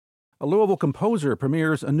A Louisville composer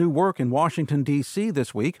premieres a new work in Washington, D.C.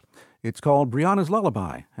 this week. It's called Breonna's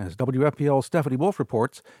Lullaby. As WFPL's Stephanie Wolf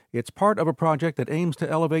reports, it's part of a project that aims to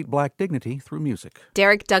elevate Black dignity through music.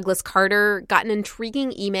 Derek Douglas Carter got an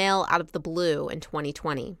intriguing email out of the blue in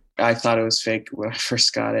 2020. I thought it was fake when I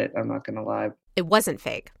first got it. I'm not going to lie. It wasn't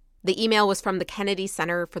fake. The email was from the Kennedy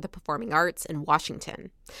Center for the Performing Arts in Washington.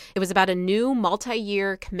 It was about a new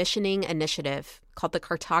multi-year commissioning initiative called the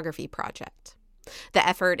Cartography Project. The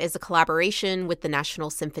effort is a collaboration with the National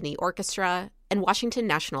Symphony Orchestra and Washington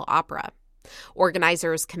National Opera.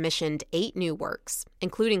 Organizers commissioned 8 new works,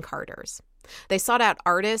 including Carter's. They sought out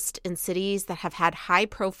artists in cities that have had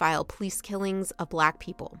high-profile police killings of Black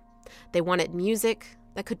people. They wanted music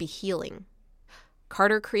that could be healing.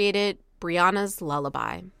 Carter created Breonna's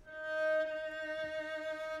Lullaby.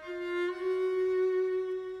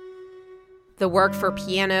 The work for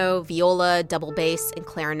piano, viola, double bass, and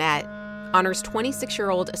clarinet honors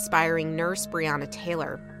 26-year-old aspiring nurse Breonna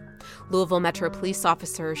Taylor. Louisville Metro police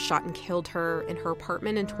officers shot and killed her in her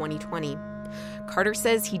apartment in 2020. Carter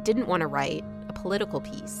says he didn't want to write a political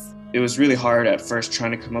piece. It was really hard at first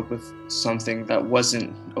trying to come up with something that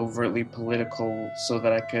wasn't overtly political so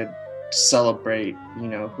that I could celebrate,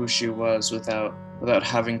 who she was without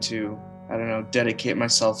having to, dedicate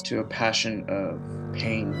myself to a passion of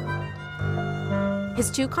pain. His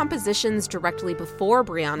 2 compositions directly before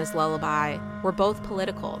Breonna's Lullaby were both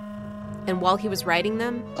political. And while he was writing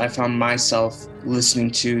them, I found myself listening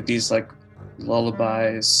to these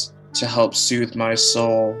lullabies to help soothe my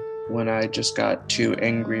soul when I just got too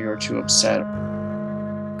angry or too upset.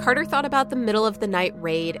 Carter thought about the middle of the night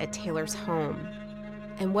raid at Taylor's home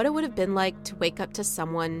and what it would have been like to wake up to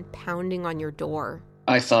someone pounding on your door.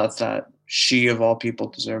 I thought that she, of all people,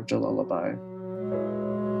 deserved a lullaby.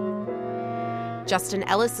 Justin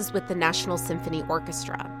Ellis is with the National Symphony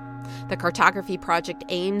Orchestra. The Cartography Project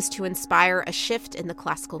aims to inspire a shift in the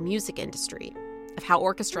classical music industry, of how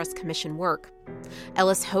orchestras commission work.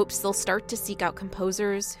 Ellis hopes they'll start to seek out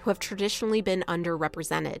composers who have traditionally been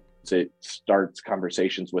underrepresented. It starts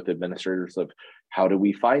conversations with administrators of how do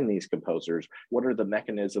we find these composers? What are the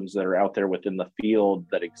mechanisms that are out there within the field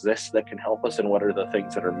that exist that can help us? And what are the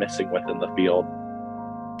things that are missing within the field?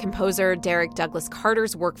 Composer Derek Douglas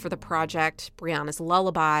Carter's work for the project, Breonna's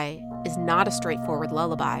Lullaby, is not a straightforward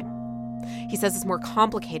lullaby. He says it's more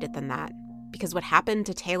complicated than that because what happened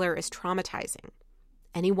to Taylor is traumatizing.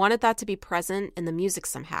 And he wanted that to be present in the music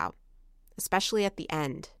somehow, especially at the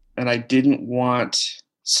end. And I didn't want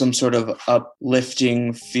some sort of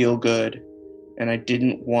uplifting feel-good, and I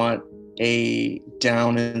didn't want a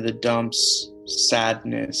down in the dumps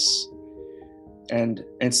sadness. And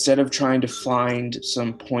instead of trying to find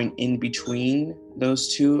some point in between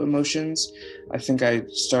those 2 emotions, I think I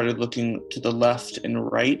started looking to the left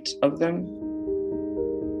and right of them.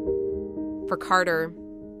 For Carter,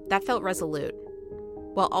 that felt resolute,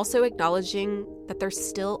 while also acknowledging that there's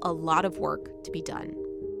still a lot of work to be done.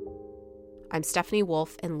 I'm Stephanie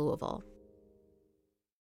Wolf in Louisville.